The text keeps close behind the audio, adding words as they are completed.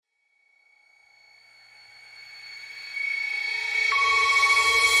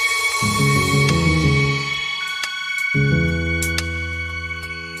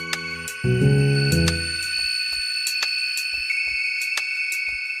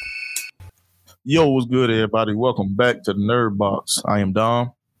Yo, what's good, everybody? Welcome back to the Nerd Box. I am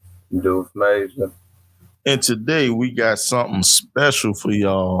Dom, Duce Major. and today we got something special for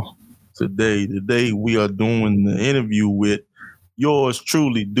y'all. Today we are doing the interview with yours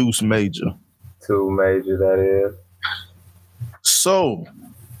truly, Duce Major. Two Major, that So,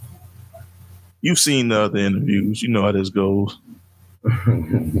 you've seen the other interviews. You know how this goes.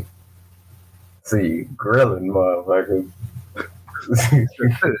 is. See, grilling motherfuckers.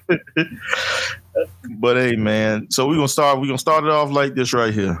 But hey, man. So we're gonna start. We're gonna start it off like this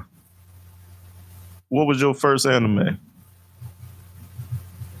right here. What was your first anime?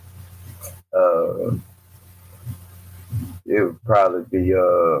 uh, it would probably be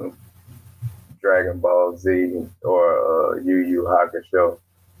Dragon Ball Z or Yu Yu Hakusho.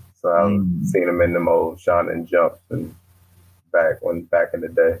 So I've seen them in them old Shonen Jumps and back in the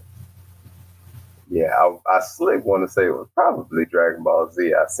day. Yeah, I slick want to say it was probably Dragon Ball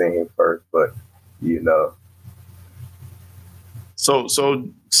Z I seen first, but you know. So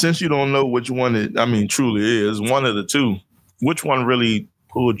since you don't know which one it truly is, one of the two, which one really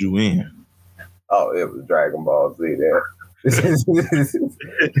pulled you in? Oh, it was Dragon Ball Z then.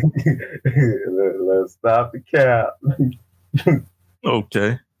 Let's stop the cap.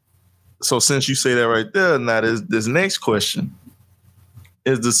 Okay. So since you say that right there, now this next question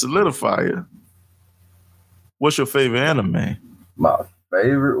is the solidifier. What's your favorite anime? My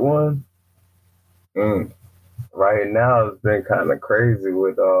favorite one? Right now, it's been kind of crazy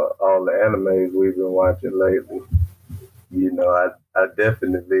with all the animes we've been watching lately. You know, I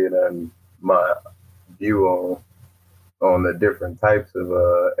definitely done my view on the different types of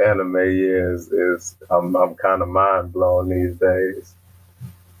anime is I'm kind of mind blown these days.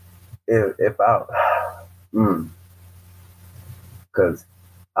 If I, because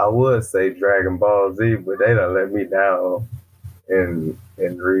I would say Dragon Ball Z, but they done let me down in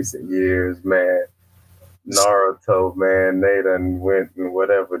recent years, man. Naruto, man, they done went in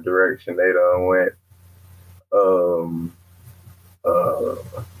whatever direction they done went.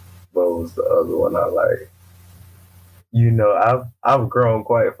 What was the other one I like? You know, I've grown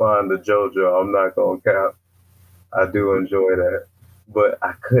quite fond of JoJo. I'm not gonna count. I do enjoy that, but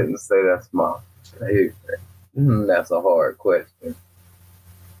I couldn't say that's my favorite. That's a hard question.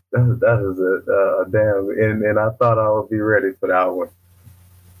 That is a damn, and I thought I would be ready for that one.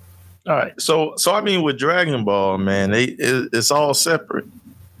 All right. So I mean, with Dragon Ball, man, it's all separate.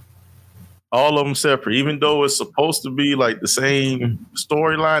 All of them separate, even though it's supposed to be like the same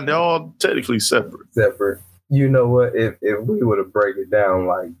storyline. They're all technically separate. Separate. You know what? If we were to break it down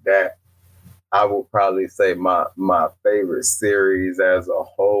like that, I would probably say my favorite series as a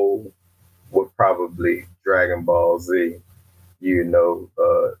whole would probably Dragon Ball Z. You know,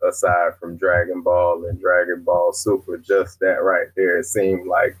 aside from Dragon Ball and Dragon Ball Super, just that right there, it seemed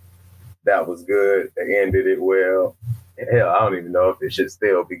like that was good. They ended it well. Hell, I don't even know if it should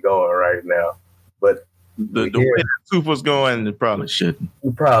still be going right now. But the way Super's going, it probably shouldn't.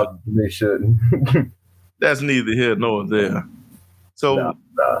 You probably shouldn't. That's neither here nor there. So,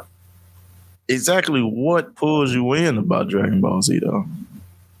 exactly what pulls you in about Dragon Ball Z, though?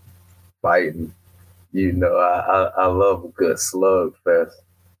 Fighting. You know, I love a good slugfest.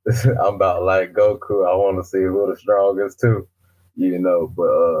 I'm about like Goku. I want to see who the strongest too. You know,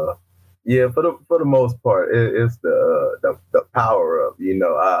 but yeah, for the most part, it's the power up. You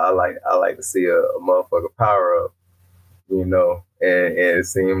know, I like to see a motherfucker power up. You know, and it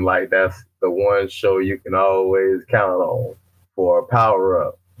seemed like that's the one show you can always count on for a power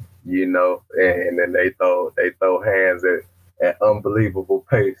up. You know, and then they throw hands at unbelievable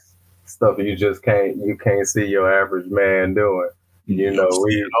pace. Stuff you can't see your average man doing. You know,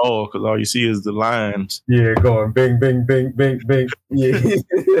 because all you see is the lines. Yeah, going bing, bing, bing, bing, bing. Yeah.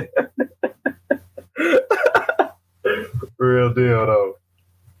 Real deal though.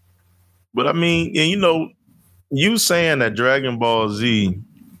 But I mean, you know, you saying that Dragon Ball Z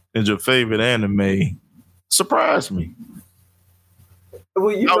is your favorite anime surprised me.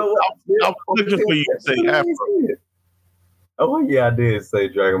 Well, you know what? I was looking for you to say Afro. Oh yeah, I did say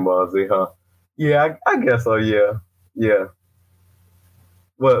Dragon Ball Z, huh? Yeah, I guess so. Yeah.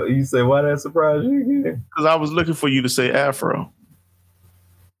 Well, you say why that surprised you again? Because I was looking for you to say Afro.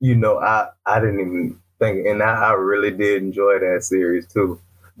 You know, I didn't even think, and I really did enjoy that series too.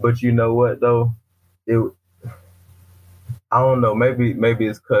 But you know what though, I don't know. Maybe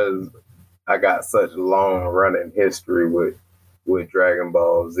it's because I got such long running history with Dragon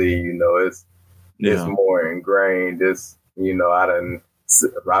Ball Z. You know, it's more ingrained. It's, you know, I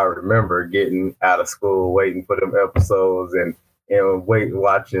remember getting out of school, waiting for them episodes, and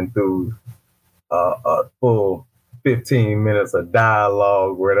watching through a full 15 minutes of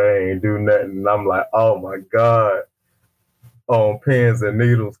dialogue where they ain't do nothing. And I'm like, oh my God, on pins and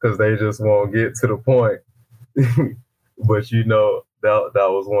needles because they just won't get to the point. But that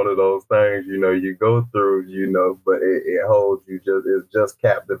was one of those things, you go through, but it holds you it's just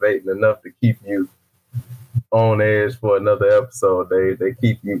captivating enough to keep you on edge for another episode. They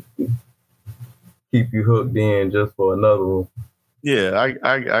keep you hooked in just for another one. Yeah,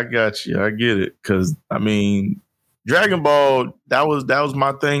 I got you. I get it. Cause I mean, Dragon Ball, that was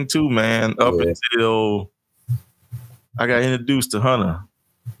my thing too, man. Up until I got introduced to Hunter.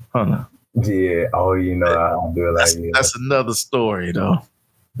 Yeah. Oh, I do like it. That's another story though.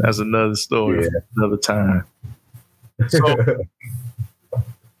 That's another story for another time. So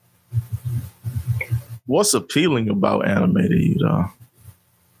what's appealing about anime to you though?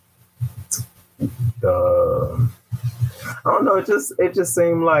 I don't know. It just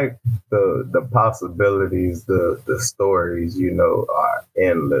seemed like the possibilities, the stories, are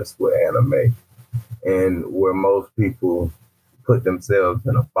endless with anime, and where most people put themselves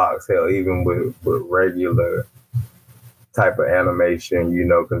in a box. Hell, even with regular type of animation,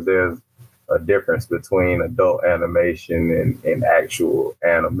 because there's a difference between adult animation and actual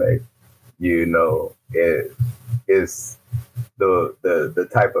anime. It's the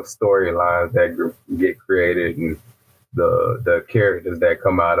type of storylines that get created and the characters that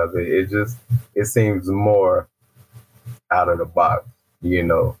come out of it. It seems more out of the box,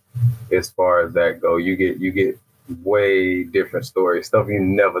 as far as that go. You get way different stories, stuff you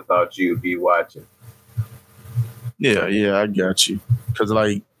never thought you'd be watching. Yeah, I got you. Cause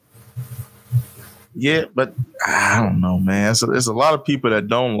but I don't know, man. So there's a lot of people that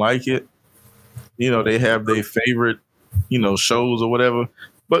don't like it. They have their favorite, shows or whatever.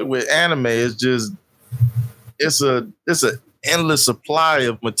 But with anime, it's a endless supply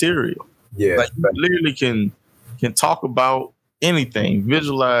of material. Yeah, like you literally can talk about anything,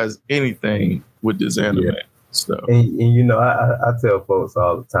 visualize anything with this anime stuff. And I tell folks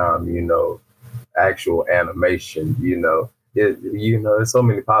all the time, actual animation, there's so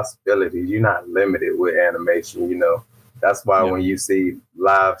many possibilities. You're not limited with animation, That's why when you see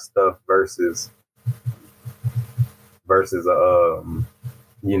live stuff versus an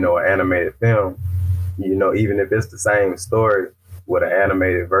animated film, even if it's the same story with an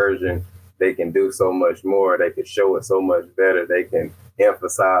animated version, they can do so much more. They can show it so much better. They can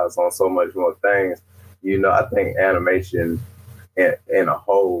emphasize on so much more things. I think animation in a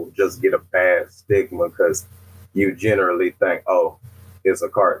whole just get a bad stigma because you generally think, oh, it's a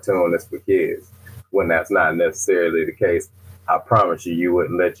cartoon, it's for kids, when that's not necessarily the case. I promise you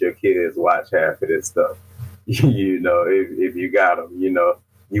wouldn't let your kids watch half of this stuff. If you got them,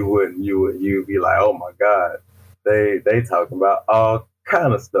 you'd be like, oh my God, they talking about all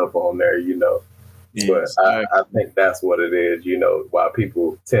kind of stuff on there, But I think that's what it is, why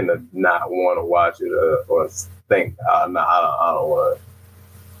people tend to not want to watch it or think, I don't want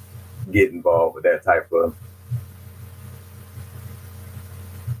to get involved with that type of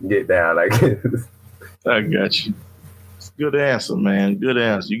get down, I guess. I got you. Good answer, man. Good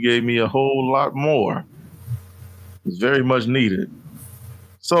answer. You gave me a whole lot more. It's very much needed.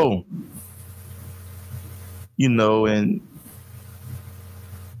 So, and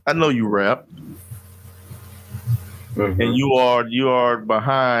I know you rap. Mm-hmm. And you are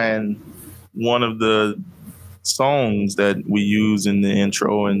behind one of the songs that we use in the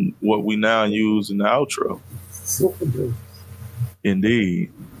intro and what we now use in the outro. Super Duce.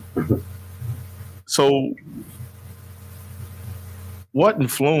 Indeed. So, what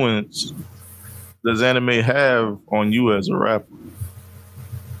influence does anime have on you as a rapper?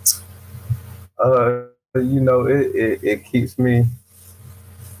 It keeps me,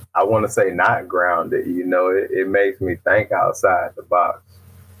 I want to say, not grounded. It makes me think outside the box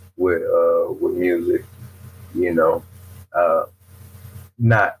with music.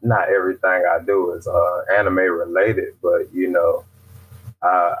 Not everything I do is anime related, but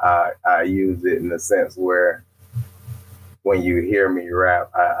I use it in the sense where when you hear me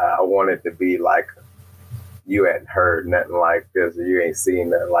rap, I want it to be like you hadn't heard nothing like this, or you ain't seen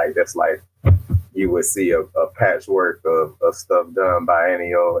nothing like this. Like you would see a patchwork of stuff done by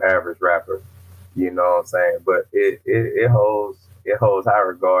any old average rapper. You know what I'm saying? But it holds high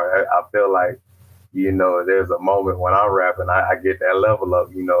regard. I feel like, there's a moment when I'm rapping, I get that level up.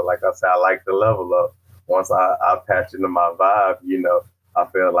 Like I said, I like the level up. Once I patch into my vibe, I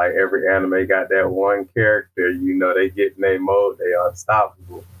feel like every anime got that one character, they get in their mode, they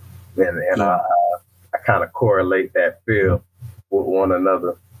unstoppable. And I kind of correlate that feel with one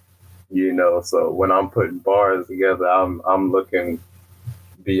another, so when I'm putting bars together, I'm looking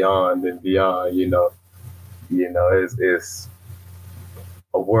beyond and beyond, You know, it's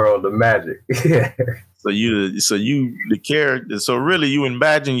a world of magic. So you the character. So really, you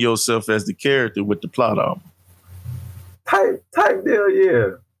imagine yourself as the character with the plot armor. type deal,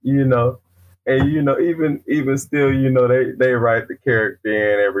 yeah. You know, and even still, they write the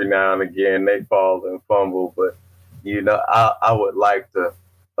character in every now and again. They fall and fumble, but I would like to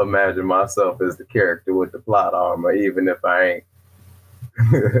imagine myself as the character with the plot armor, even if I ain't.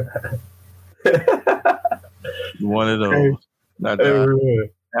 One of those.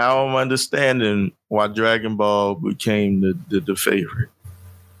 Now I'm understanding why Dragon Ball became the favorite.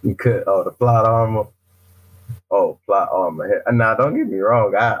 The plot armor. Oh, plot armor. Now, don't get me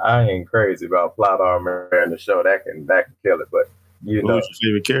wrong. I ain't crazy about plot armor in the show. That can kill it. But who's your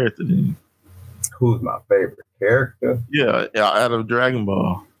favorite character then? Who's my favorite character? Yeah, out of Dragon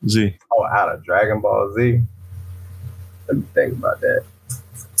Ball Z. Oh, out of Dragon Ball Z. Let me think about that.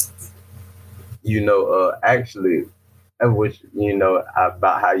 Actually, which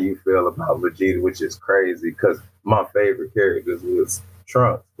about how you feel about Vegeta, which is crazy because my favorite characters was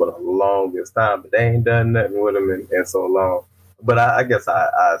Trunks for the longest time, but they ain't done nothing with him in so long. But I guess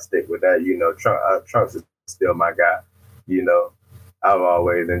I stick with that. Trunks is still my guy. I've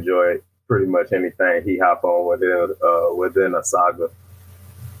always enjoyed pretty much anything he hop on within a saga.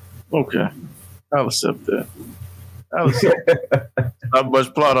 Okay, I'll accept that. Not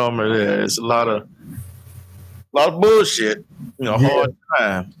much plot armor there. It's a lot of bullshit. Hard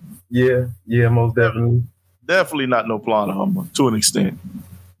time. Yeah, most definitely. Definitely not no plot armor to an extent.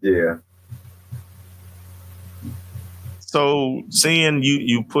 Yeah. So seeing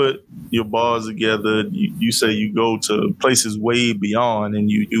you put your bars together, you say you go to places way beyond and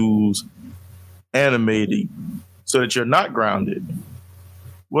you use animating so that you're not grounded.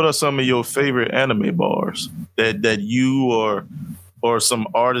 What are some of your favorite anime bars that you or some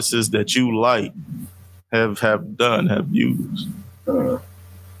artists that you like have used?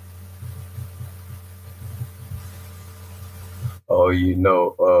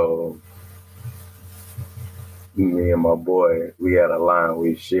 Me and my boy, we had a line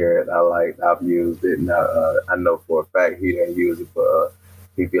we shared. I've used it, and I know for a fact he didn't use it, but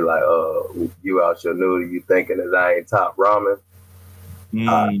he'd be like, "You out your noodle? You thinking that I ain't top ramen?"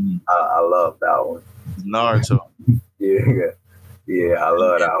 I love that one. Naruto. Yeah, I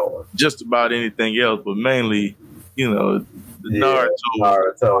love that one. Just about anything else, but mainly, the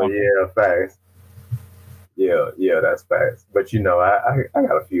Naruto. Yeah, facts. Yeah, that's facts. But I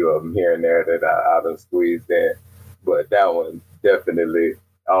got a few of them here and there that I done squeezed in, but that one definitely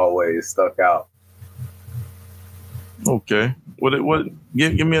always stuck out. Okay, what?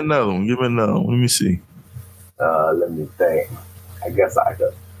 Give me another one. Give me another one. Let me see. Let me think. I guess I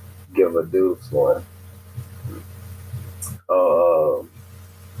could give a Duce one. The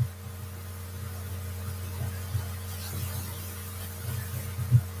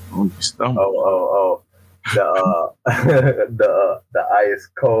ice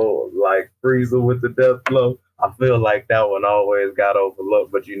cold like Frieza with the death blow. I feel like that one always got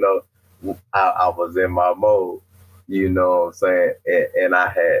overlooked, but I was in my mode, you know what I'm saying, and I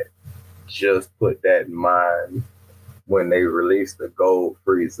had just put that in mind when they released the gold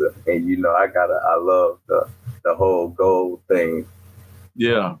Frieza, and I love the whole gold thing.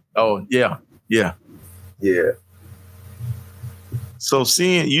 Yeah. Oh yeah. Yeah. Yeah. So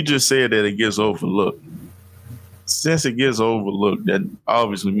seeing you just said that it gets overlooked. Since it gets overlooked, that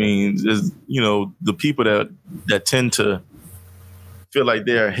obviously means is the people that tend to feel like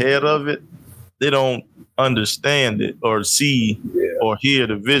they're ahead of it, they don't understand it or see or hear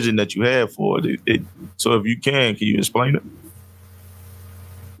the vision that you have for it. So if you can you explain it?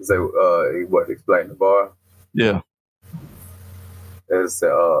 So what? Explain the bar? Yeah. It's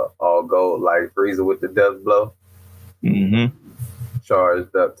all gold like Frieza with the death blow. Mm-hmm.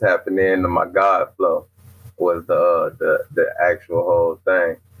 Charged up, tapping into my God flow was the actual whole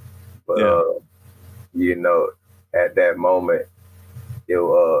thing. But at that moment, he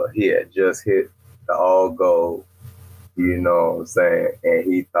had just hit the all gold. You know what I'm saying? And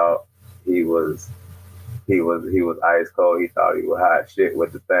he thought he was ice cold. He thought he was hot shit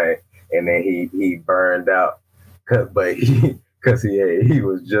with the thing, and then he burned out. Because he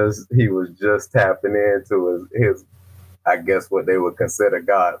was just tapping into his I guess what they would consider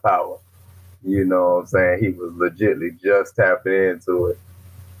God power. You know what I'm saying? He was legitly just tapping into it.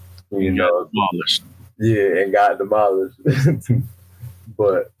 Demolished. Yeah, and got demolished.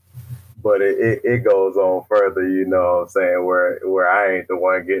 but it goes on further, you know what I'm saying, where I ain't the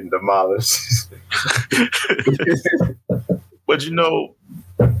one getting demolished. But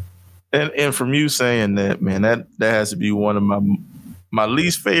and from you saying that, man, that has to be one of my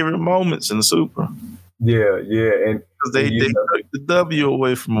least favorite moments in the Super. Yeah, and because they took the W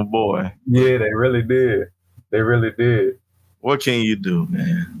away from a boy. Yeah, they really did. They really did. What can you do,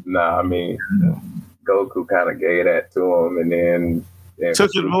 man? Nah, I mean, Goku kind of gave that to him, and then took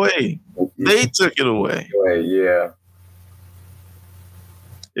it away. They took it away. Yeah.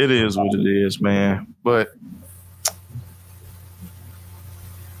 It is what it is, man. But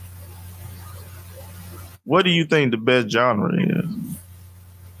what do you think the best genre is?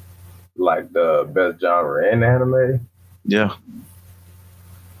 Like the best genre in anime? Yeah.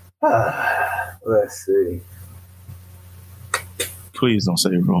 Let's see. Please don't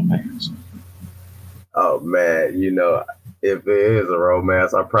say romance. Oh man, if it is a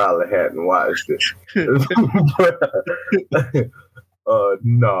romance, I probably hadn't watched it.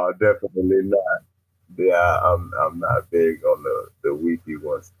 No, definitely not. Yeah, I'm not big on the weepy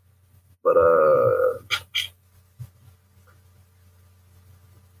ones. But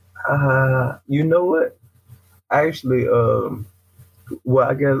you know what? Actually, well,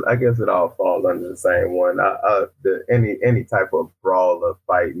 I guess it all falls under the same one. Any type of brawler,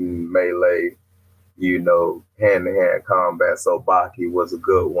 fighting, melee, hand-to-hand combat. So Baki was a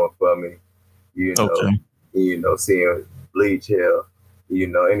good one for me. Seeing Bleach Hill,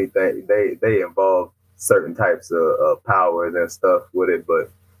 anything they involve certain types of powers and stuff with it,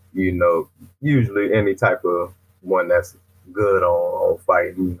 but usually any type of one that's good on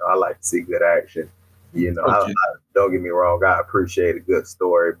fighting. I like to see good action. I don't get me wrong, I appreciate a good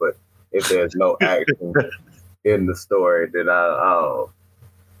story, but if there's no action in the story, then I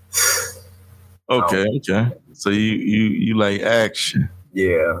Okay. So you like action?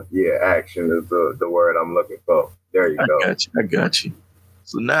 Yeah. Action is the word I'm looking for. There you go. I got you.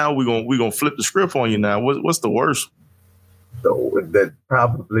 So now we're gonna flip the script on you. Now, what's the worst?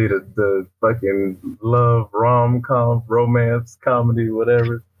 Probably the fucking love rom-com, romance comedy,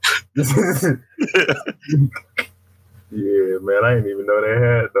 whatever. Yeah, man, I didn't even know they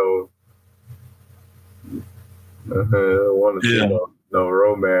had those. I want to see no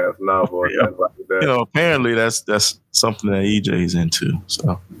romance novel. Like that. Apparently that's something that EJ's into.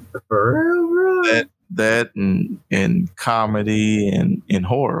 So for real, bro. That and comedy and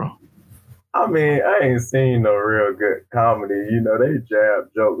horror. I mean, I ain't seen no real good comedy. They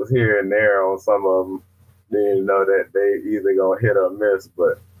jab jokes here and there on some of them. Then that they either gonna hit or miss,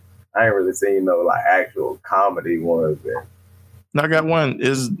 but I ain't really seen no like actual comedy ones. Now I got one.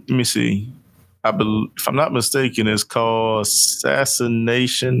 Let me see. I believe, if I'm not mistaken, it's called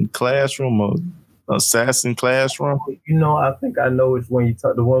Assassination Classroom or Assassin Classroom. I think I know which one you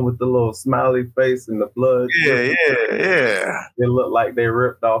talk. The one with the little smiley face and the blood. Yeah. It looked like they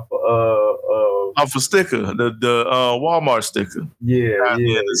ripped off a sticker, the Walmart sticker. Yeah.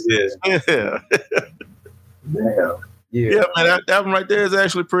 Damn. Yeah, man, that one right there is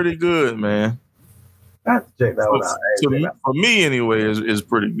actually pretty good, man. I have to check that one out. For me, anyway, is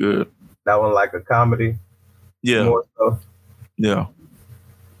pretty good. That one like a comedy. Yeah. More so. Yeah.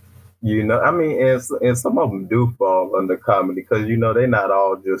 I mean, and some of them do fall under comedy because they're not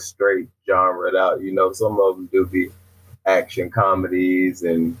all just straight genre'd out. Some of them do be action comedies,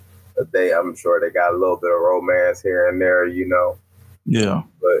 and I'm sure they got a little bit of romance here and there. Yeah.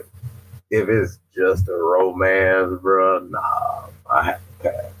 But if it's just a romance, bro, nah, I have to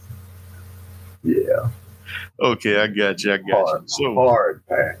pass. Yeah. Okay, I got you. So hard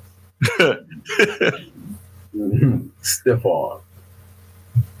pass. Stiff arm.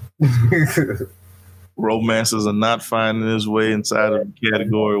 Romances are not finding its way inside of the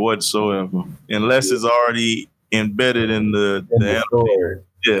category whatsoever, unless it's already embedded in the story.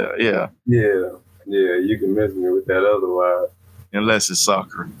 Yeah. You can miss me with that otherwise. Unless it's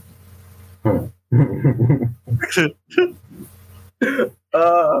soccer.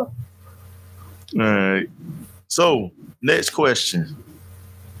 All right. So, next question.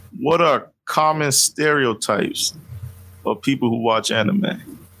 What are common stereotypes of people who watch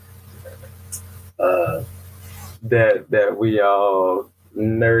anime? That we all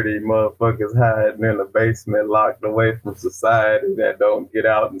nerdy motherfuckers hiding in the basement, locked away from society, that don't get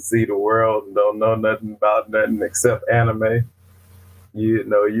out and see the world and don't know nothing about nothing except anime.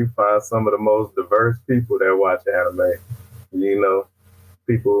 You find some of the most diverse people that watch anime.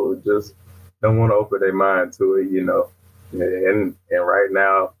 People just don't want to open their mind to it. And right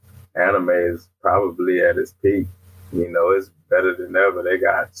now, anime is probably at its peak. It's better than ever. They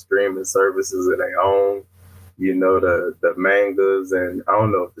got streaming services of their own. The mangas, and I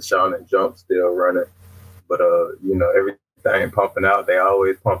don't know if the Shonen Jump's still running, but everything pumping out. They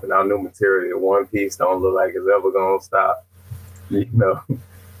always pumping out new material. One Piece don't look like it's ever gonna stop. What's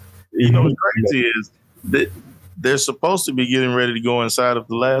crazy is that they're supposed to be getting ready to go inside of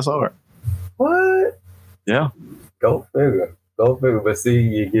the last arc. What? Yeah. Go figure. Go figure. But see,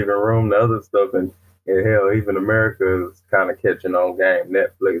 you're giving room to other stuff, and hell, even America is kind of catching on game.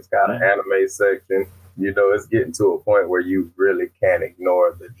 Netflix got an anime section. You know, it's getting to a point where you really can't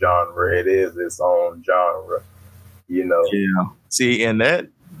ignore the genre. It is its own genre. You know. Yeah. See, and that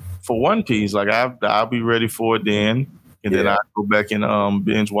for One Piece, like I'll be ready for it then, and then Yeah. I go back and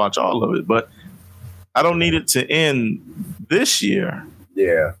binge watch all of it. But I don't need it to end this year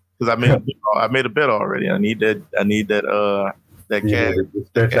Yeah. because I made a bet already. I need that. That You cash. need to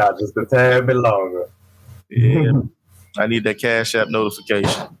stretch out just a tad bit longer. Yeah. I need that Cash App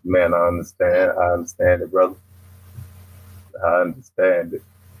notification. Man, I understand. I understand it, brother. I understand it.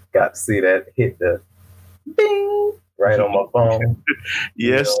 Got to see that hit the ding right on my phone.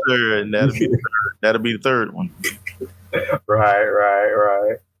 Yes, sir. And that'll be the third one.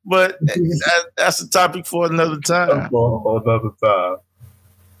 Right. But that's a topic for another time. For another time.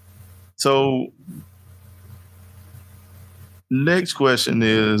 So, next question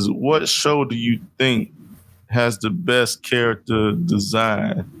is: what show do you think has the best character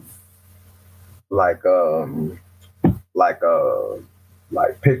design? Like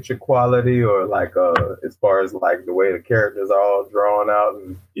picture quality, or as far as like the way the characters are all drawn out.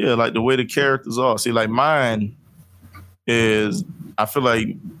 And yeah, like the way the characters are. See, like mine is, I feel like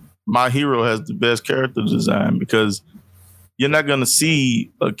My Hero has the best character design because you're not gonna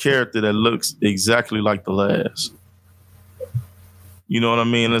see a character that looks exactly like the last. You know what I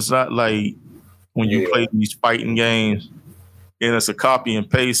mean? It's not like when you play these fighting games and it's a copy and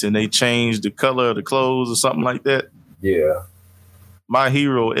paste and they change the color of the clothes or something like that. Yeah. My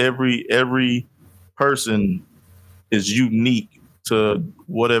Hero, every person is unique to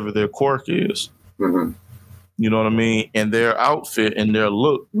whatever their quirk is. Mm-hmm. You know what I mean? And their outfit and their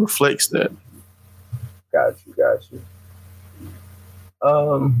look reflects that. Got you.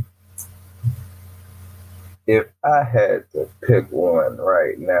 If I had to pick one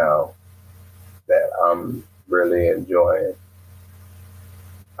right now that I'm really enjoying,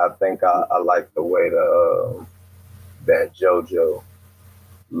 I think I like the way that JoJo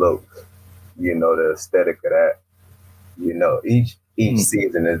looks. You know, the aesthetic of that. You know, each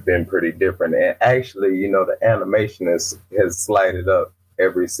season has been pretty different, and actually, you know, the animation has slided up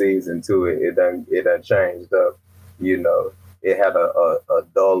every season too. It done changed up. You know, it had a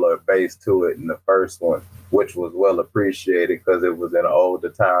duller base to it in the first one, which was well appreciated because it was in an older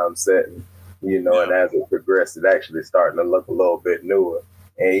time setting. You know, and as it progressed, it actually starting to look a little bit newer.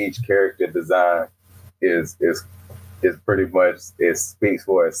 And each character design is pretty much, it speaks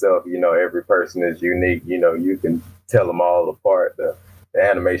for itself. You know, every person is unique. You know, you can tell them all apart. The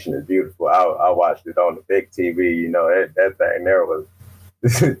animation is beautiful. I watched it on the big TV. You know, that thing there was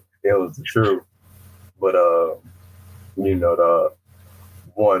it was the truth. But you know, the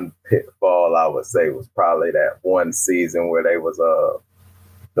one pitfall I would say was probably that one season where they was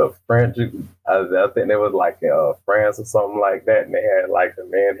the French. I think they was like in France or something like that, and they had like the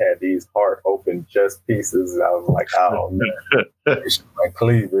man had these heart open chest pieces. And I was like, I don't know, my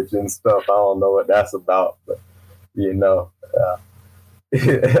cleavage and stuff. I don't know what that's about, but you know.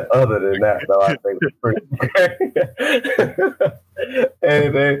 Other than that, though, I think it's pretty.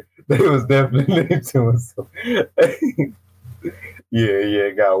 And they was definitely doing some. Yeah,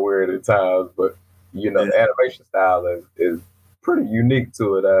 it got weird at times, but you know, the animation style is pretty unique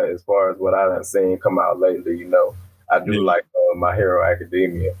to it as far as what I've seen come out lately. You know, I do like My Hero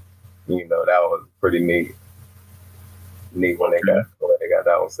Academia. You know, that was pretty neat when they got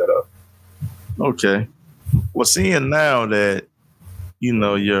that one set up. Okay. Well, seeing now that you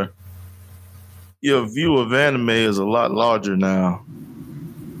know your view of anime is a lot larger now.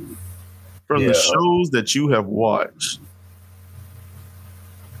 From the shows that you have watched,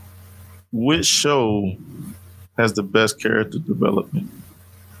 which show has the best character development?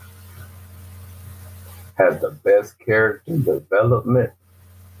 Has the best character development?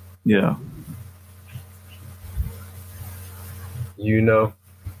 Yeah. You know,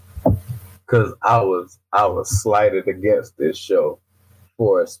 because I was slighted against this show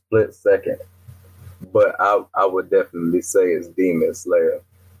for a split second, but I would definitely say it's Demon Slayer,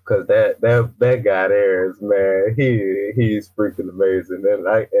 because that guy there is, man, he's freaking amazing,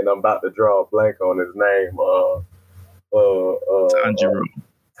 and I'm about to draw a blank on his name.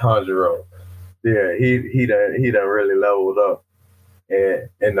 Tanjiro. Yeah, he done really leveled up,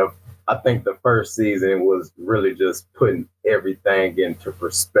 and I think the first season was really just putting everything into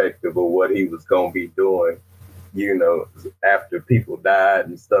perspective of what he was gonna be doing. You know, after people died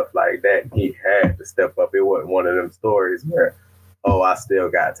and stuff like that, he had to step up. It wasn't one of them stories where, oh, I still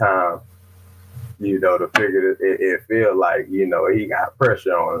got time, you know, to figure it feel like, you know, he got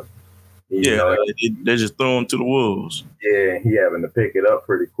pressure on him. You Yeah, know, they just throw him to the wolves. yeah, he having to pick it up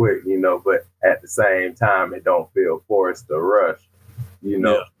pretty quick, you know, but at the same time, it don't feel forced or rushed, you Yeah.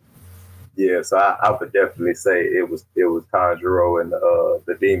 know. Yeah, so I would definitely say it was Tanjiro and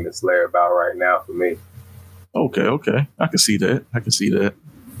the Demon Slayer about right now for me. Okay. I can see that. I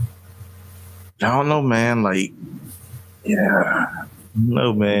don't know, man. Like, yeah,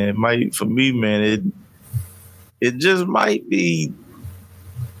 no, man. Might for me, man. It just might be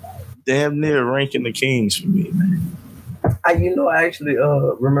damn near ranking the Kings for me, man. I actually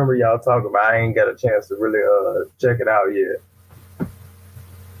remember y'all talking about. I ain't got a chance to really check it out yet.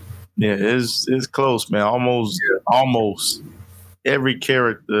 Yeah, it's close, man. Almost every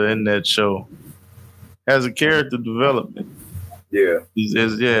character in that show has a character development. Yeah,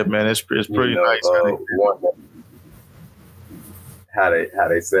 Yeah, man. It's pretty nice. How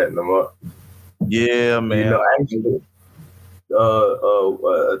they setting them up. Yeah, man. Actually,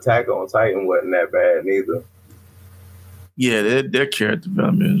 Attack on Titan wasn't that bad neither. Yeah, their character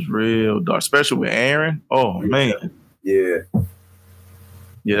development is real dark, especially with Aaron. Oh man. Yeah.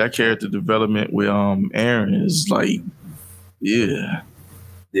 Yeah, that character development with Aaron is like, yeah.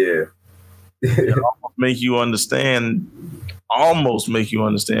 Yeah. Almost make you understand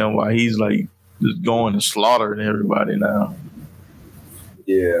why he's like just going and slaughtering everybody now.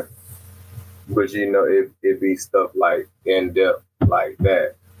 Yeah. But it be stuff like in depth like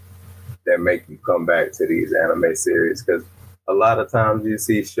that make you come back to these anime series, because a lot of times you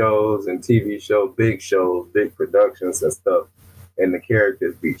see shows and TV shows, big productions and stuff, and the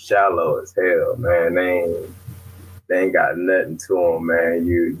characters be shallow as hell, man. They ain't got nothing to them, man.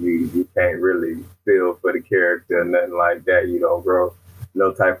 You can't really feel for the character or nothing like that. You don't grow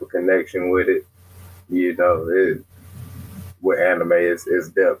no type of connection with it. With anime is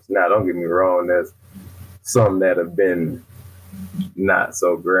depth. Now, don't get me wrong. There's some that have been not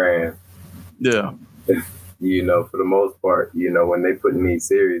so grand. Yeah. For the most part, when they putting these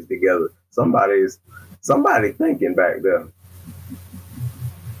series together, somebody thinking back there.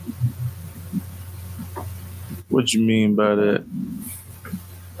 What you mean by that?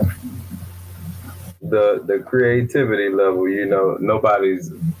 The creativity level,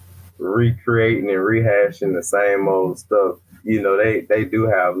 nobody's recreating and rehashing the same old stuff. They do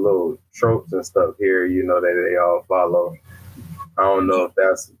have little tropes and stuff here, that they all follow. I don't know if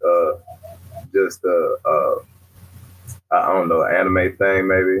that's just I don't know, anime thing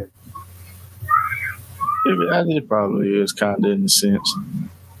maybe. It probably is kind of in a sense.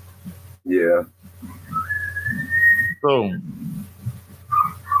 Yeah. So,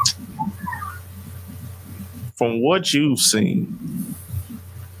 from what you've seen,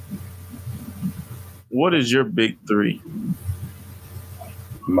 what is your big three?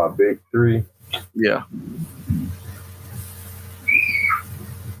 My big three? Yeah.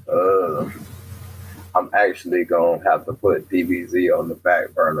 I'm actually gonna have to put DBZ on the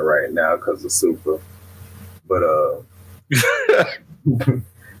back burner right now because of Super. But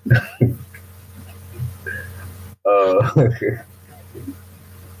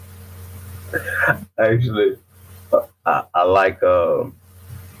actually, I like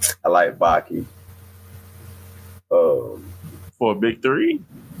Baki. For a big three?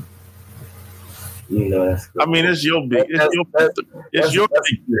 That's good. I mean, it's your big. It's your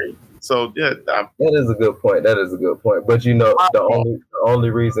big three. So yeah, that is a good point. But the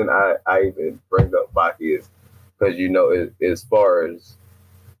only reason I even bring up Baki is because as far as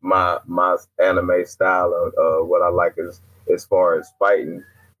my anime style of what I like is as far as fighting,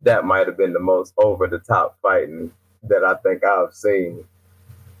 that might have been the most over the top fighting that I think I've seen.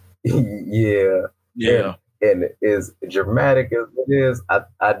 Yeah. And as dramatic as it is,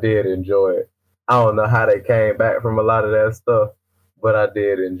 I did enjoy it. I don't know how they came back from a lot of that stuff, but I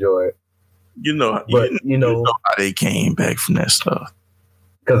did enjoy it. You know how they came back from that stuff.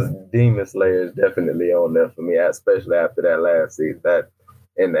 Because Demon Slayer is definitely on there for me, especially after that last season, that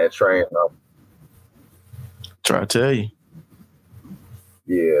train up. Try to tell you.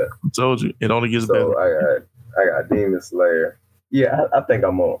 Yeah. I told you. It only gets better. I got Demon Slayer. Yeah, I think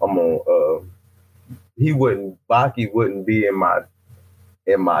I'm on Baki wouldn't be in my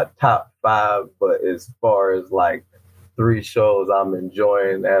top 5, but as far as like 3 shows I'm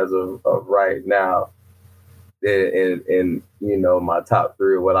enjoying as of right now, in my top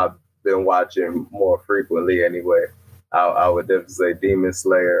 3 of what I've been watching more frequently anyway, I would definitely say Demon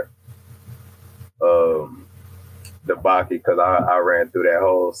Slayer, the Baki, because I ran through that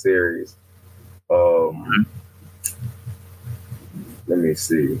whole series. Let me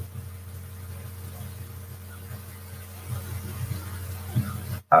see.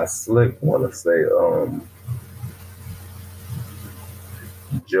 I slick want to say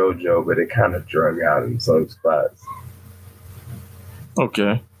JoJo, but it kind of drug out in some spots.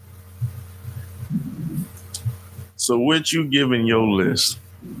 Okay. So, what you giving your list?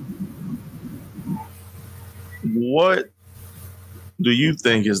 What do you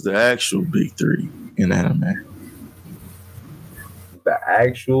think is the actual big three in anime? The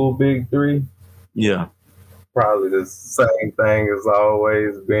actual big three? Yeah. Probably the same thing as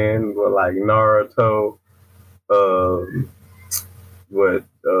always been, but like Naruto, with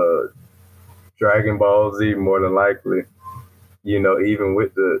Dragon Ball Z more than likely. You know, even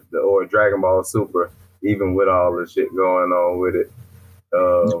with the or Dragon Ball Super, even with all the shit going on with it.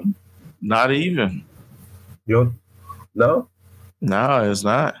 Not even. You don't, no? No, it's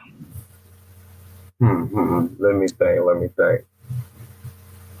not. Let me think.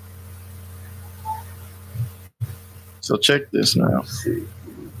 So check this now. Let's see.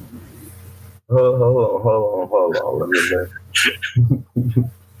 Hold on. Let me look.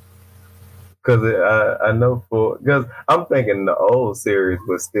 Because I know because I'm thinking the old series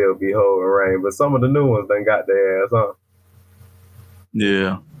would still be holding reign, but some of the new ones done got their ass on.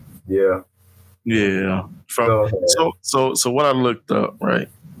 Yeah. So what I looked up, right?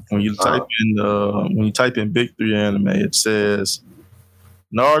 When you type in big three anime, it says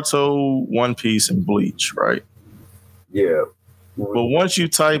Naruto, One Piece, and Bleach, right? Yeah. But once you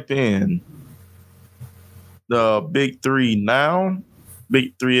type in the big three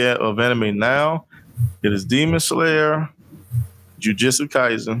of anime now, it is Demon Slayer, Jujutsu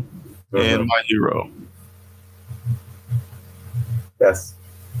Kaisen, and My Hero.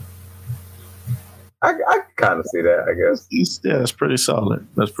 I can kind of see that, I guess. Yeah, that's pretty solid.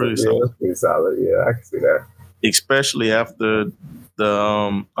 That's pretty solid. Yeah, I can see that. Especially after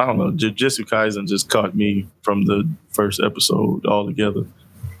the I don't know, Jujutsu Kaisen just caught me from the first episode altogether,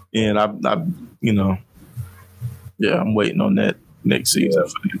 and I'm waiting on that next season.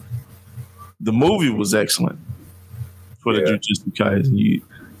 Yeah. The movie was excellent for the Jujutsu Kaisen.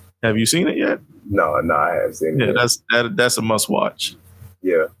 Have you seen it yet? No, I haven't seen it. Yeah, that's a must watch.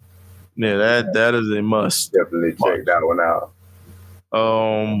 Yeah. Yeah, that is a must. Definitely check that one out.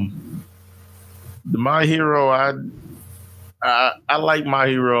 The My Hero, I like My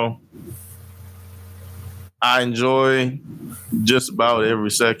Hero. I enjoy just about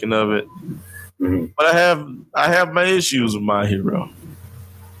every second of it. Mm-hmm. But I have my issues with My Hero.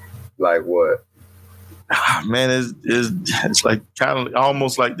 Like what? Man, it's like kind of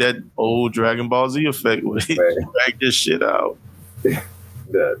almost like that old Dragon Ball Z effect where they drag this shit out.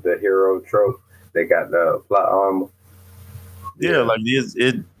 The hero trope. They got the plot armor. Yeah, like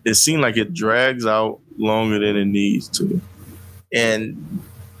it seemed like it drags out longer than it needs to. And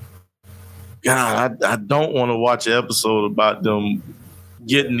God, I don't want to watch an episode about them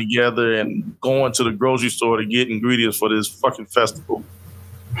getting together and going to the grocery store to get ingredients for this fucking festival.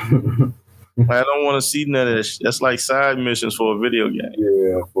 I don't want to see none of that shit. That's like side missions for a video game.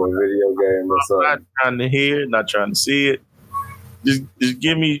 Yeah, for a video game or something. I'm not trying to hear it, not trying to see it. Just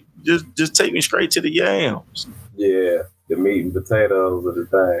give me, just take me straight to the yams. Yeah, the meat and potatoes of the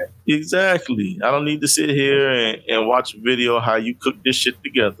thing. Exactly. I don't need to sit here and watch a video how you cook this shit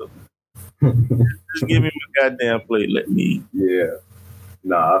together. Just give me my goddamn plate. Let me eat. Yeah.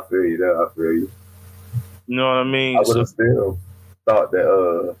 Nah, I feel you. You know what I mean? I would have still thought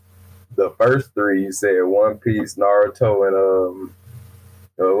that the first three you said One Piece, Naruto, and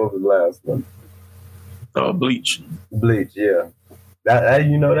what was the last one? Bleach. Bleach, yeah.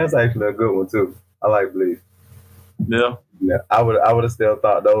 That's actually a good one too. I like Bleach. Yeah. Yeah, I would have still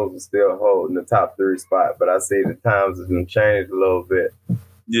thought those would still hold in the top 3 spot, but I see the times have changed a little bit.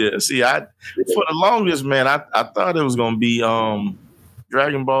 Yeah, see, for the longest, man, I thought it was gonna be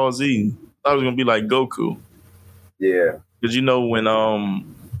Dragon Ball Z. I thought it was gonna be like Goku. Yeah. Because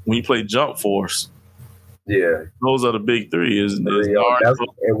when you play Jump Force, yeah, those are the big three. Is Naruto.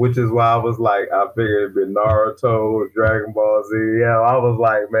 Which is why I was like, I figured it'd be Naruto, Dragon Ball Z. Yeah, I was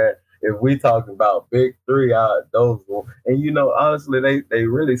like, man, if we talk about big three, those will, and honestly, they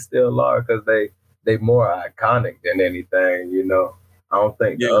really still are because they more iconic than anything. I don't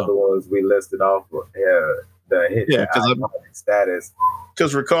think the other ones we listed off the hit iconic status.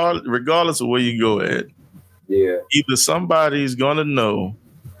 Because regardless of where you go at, either somebody's gonna know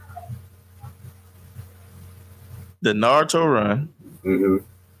the Naruto run,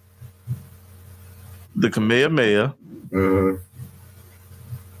 the Kamehameha,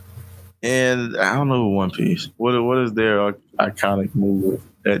 and I don't know One Piece. What is their iconic move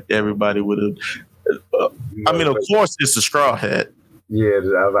that everybody would have? I mean, of course, it's the Straw Hat. Yeah, I was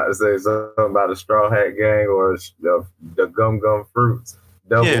about to say something about the Straw Hat Gang or the Gum Fruits.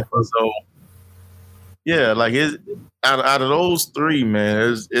 Yeah, so Yeah, like out of those three,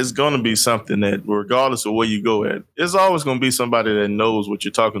 man, it's gonna be something that, regardless of where you go at, it's always gonna be somebody that knows what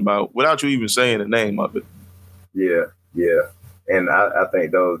you're talking about without you even saying the name of it. Yeah, yeah. And I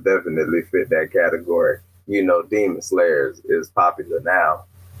think those definitely fit that category. Demon Slayer is popular now,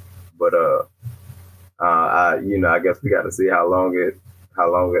 but I guess we got to see how long it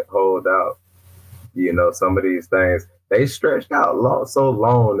hold out. Some of these things they stretched out so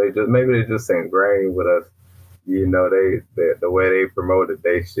long. They just ingrained with us. The way they promoted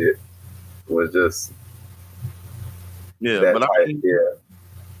they shit was just Yeah, that but I type. mean, Yeah.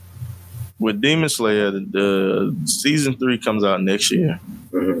 with Demon Slayer, the season 3 comes out next year.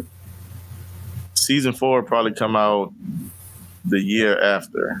 Mm-hmm. Season 4 probably come out the year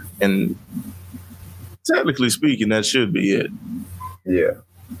after, and technically speaking, that should be it. Yeah.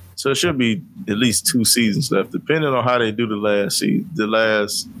 So it should be at least 2 seasons left, depending on how they do the last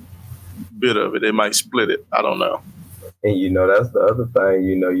bit of it. They might split it. I don't know. And that's the other thing.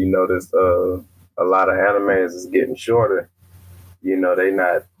 You notice a lot of animes is getting shorter. They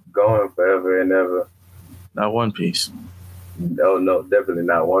not going forever and ever. Not One Piece. No, definitely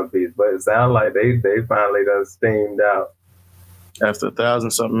not One Piece. But it sounds like they finally done steamed out. After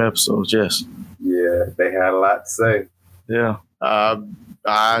 1,000-something episodes, yes. Yeah, they had a lot to say. Yeah.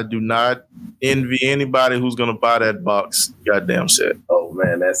 I do not envy anybody who's going to buy that box goddamn set. Oh,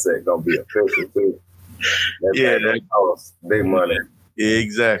 man, that set going to be official, too. That costs big money.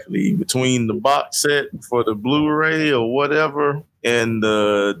 Exactly. Between the box set for the Blu-ray or whatever and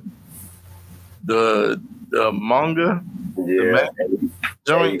the manga, yeah, the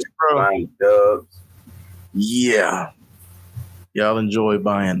joints, bro. Dubs. Yeah. Y'all enjoy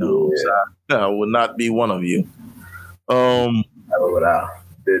buying those. Yeah. I would not be one of you. Without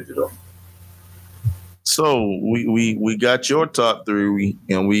digital. So we got your top 3,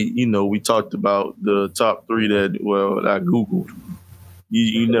 and we talked about the top 3 that I Googled.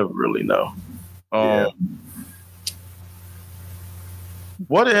 You never really know.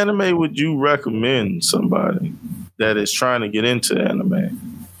 What anime would you recommend somebody that is trying to get into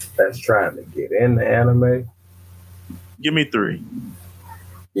anime? That's trying to get into anime? Give me 3.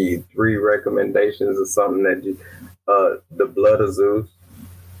 Give you 3 recommendations of something that you The Blood of Zeus.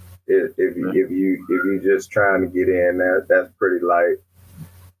 If you just trying to get in, that's pretty light.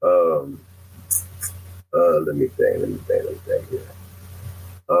 Let me think here.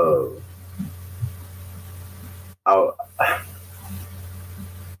 Oh,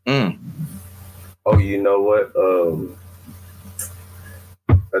 you know what?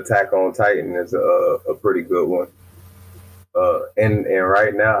 Attack on Titan is a pretty good one. And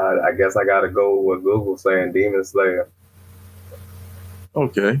right now, I guess I gotta go with Google saying Demon Slayer.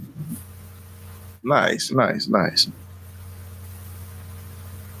 Okay. Nice.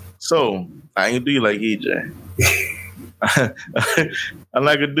 So I ain't gonna do you like EJ. I'm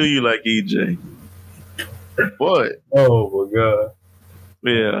not gonna do you like EJ. But oh my god.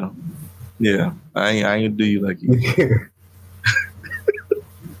 Yeah. I ain't gonna do you like EJ.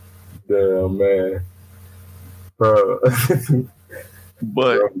 Damn, man. Bro.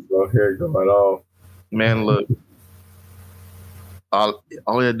 But here going on. Man, look. All I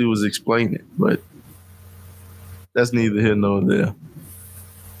gotta do is explain it, but that's neither here nor there.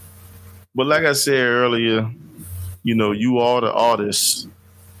 But like I said earlier, you are the artist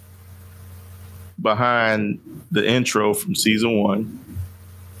behind the intro from season 1,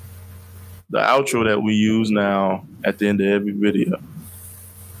 the outro that we use now at the end of every video.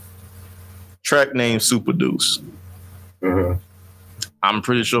 Track name Super Duce. Mm-hmm. I'm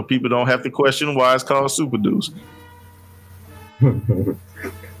pretty sure people don't have to question why it's called Super Duce. But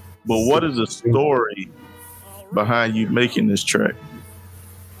what is the story behind you making this track?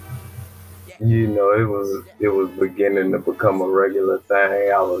 It was beginning to become a regular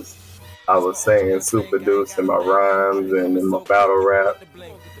thing. I was saying Super Duce in my rhymes and in my battle rap,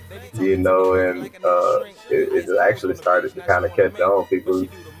 and it actually started to kind of catch on. People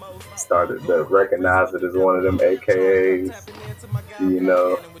started to recognize it as one of them AKAs,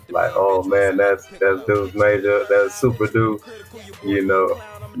 like, oh man, that's Duce Major, that's Super Duce,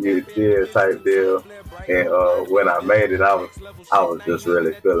 type deal. And when I made it, I was just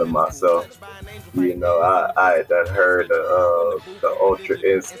really feeling myself. I had done heard the Ultra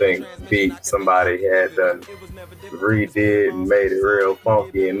Instinct beat somebody had done redid and made it real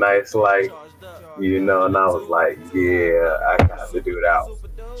funky and nice, like, and I was like, yeah, I got to do that one.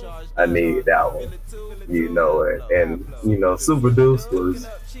 I need that one, and Super Duce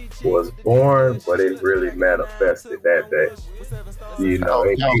was born, but it really manifested that day.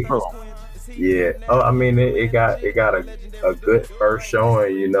 Yeah. Oh, I mean, it got a good first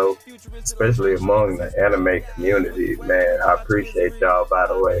showing, you know, especially among the anime community. Man, I appreciate y'all. By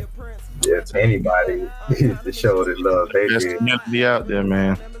the way, if anybody to show the love, they Best did. community out there,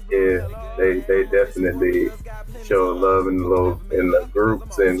 man. Yeah, they definitely show love in the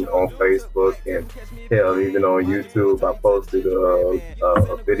groups and on Facebook and hell, even on YouTube. I posted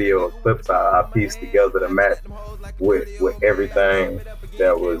a video of clips I pieced together to match with everything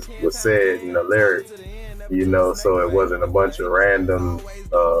that was said in the lyrics. You know, so it wasn't a bunch of random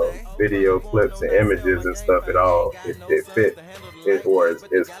video clips and images and stuff at all. It fit it or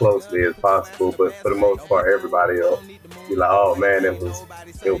as closely as possible, but for the most part, everybody else be like, "Oh man, it was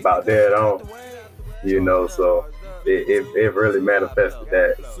about dead on," you know. So it really manifested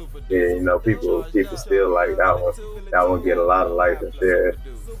that. Yeah, you know, people still like that one. That one get a lot of likes and shares.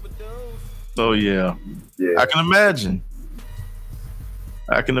 So yeah, Yeah, I can imagine.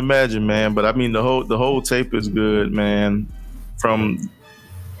 I can imagine, man. But I mean, the whole tape is good, man. From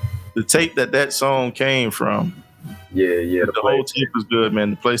the tape that song came from, yeah. the whole tape is good,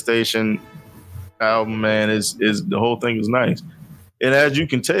 man. The PlayStation album, man, is the whole thing is nice. And as you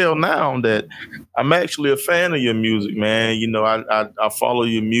can tell now that I'm actually a fan of your music, man. You know, I follow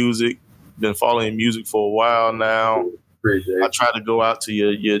your music. Been following music for a while now. Appreciate I it. try to go out to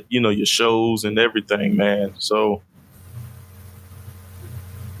your your shows and everything, man. So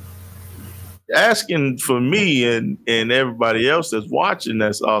asking for me and everybody else that's watching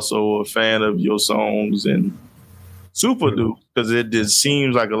that's also a fan of your songs and Super Duce, because it just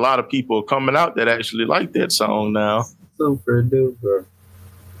seems like a lot of people are coming out that actually like that song now. Super duper.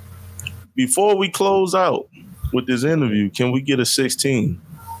 Before we close out with this interview, can we get a 16?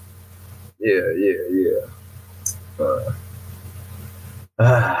 Yeah.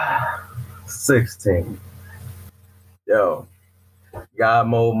 16. Yo, God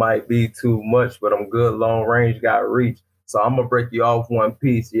mode might be too much, but I'm good long range, got reach. So I'm gonna break you off one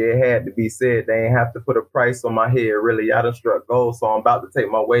piece. Yeah, it had to be said. They ain't have to put a price on my head. Really, I done struck gold, so I'm about to take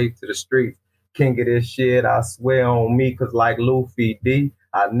my wave to the streets. King of this shit, I swear on me, cause like Luffy D,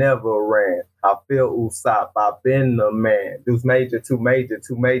 I never ran. I feel Usopp, I've been the man. Duce major, too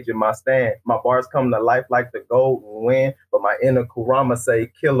major, my stand. My bars come to life like the golden wind, but my inner Kurama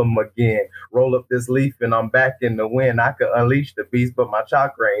say, kill him again. Roll up this leaf and I'm back in the wind. I could unleash the beast, but my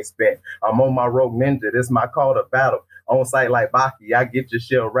chakra ain't spent. I'm on my rogue ninja, this my call to battle. On sight like Baki, I get your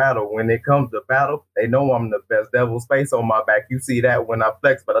shell rattled. When it comes to battle, they know I'm the best. Devil's face on my back, you see that when I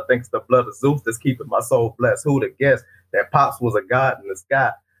flex, but I think it's the blood of Zeus that's keeping my soul blessed. Who'd have guessed that Pops was a god in the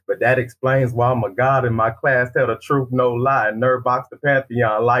sky? But that explains why I'm a god in my class. Tell the truth, no lie. Nerd Box the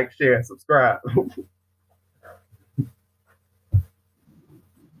Pantheon. Like, share, and subscribe.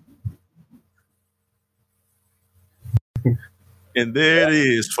 And there it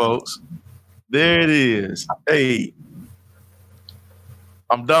is, folks. There it is. Hey,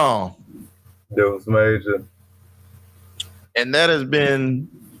 I'm Dom. Duce major. And that has been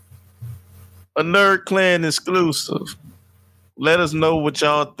a Nerd Clan exclusive. Let us know what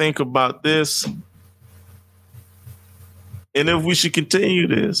y'all think about this. And if we should continue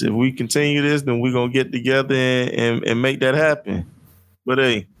this. If we continue this, then we're going to get together and make that happen. But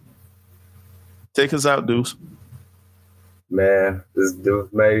hey, take us out, Duce. Man, this is Duce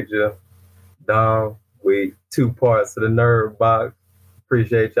Major. Dom, we 2 parts of the Nerd Box.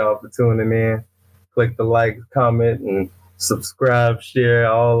 Appreciate y'all for tuning in. Click the like, comment, and subscribe,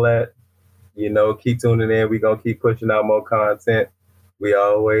 share, all that. You know, keep tuning in. We're going to keep pushing out more content. We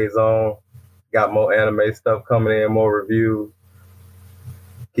always on. Got more anime stuff coming in, more reviews.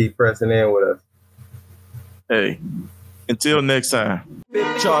 Keep pressing in with us. Hey, until next time.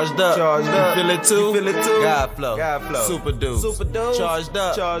 Charged up. Feel it too. God flow. Super Duce. Charged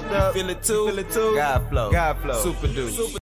up. Feel it too. God flow. Super Duce.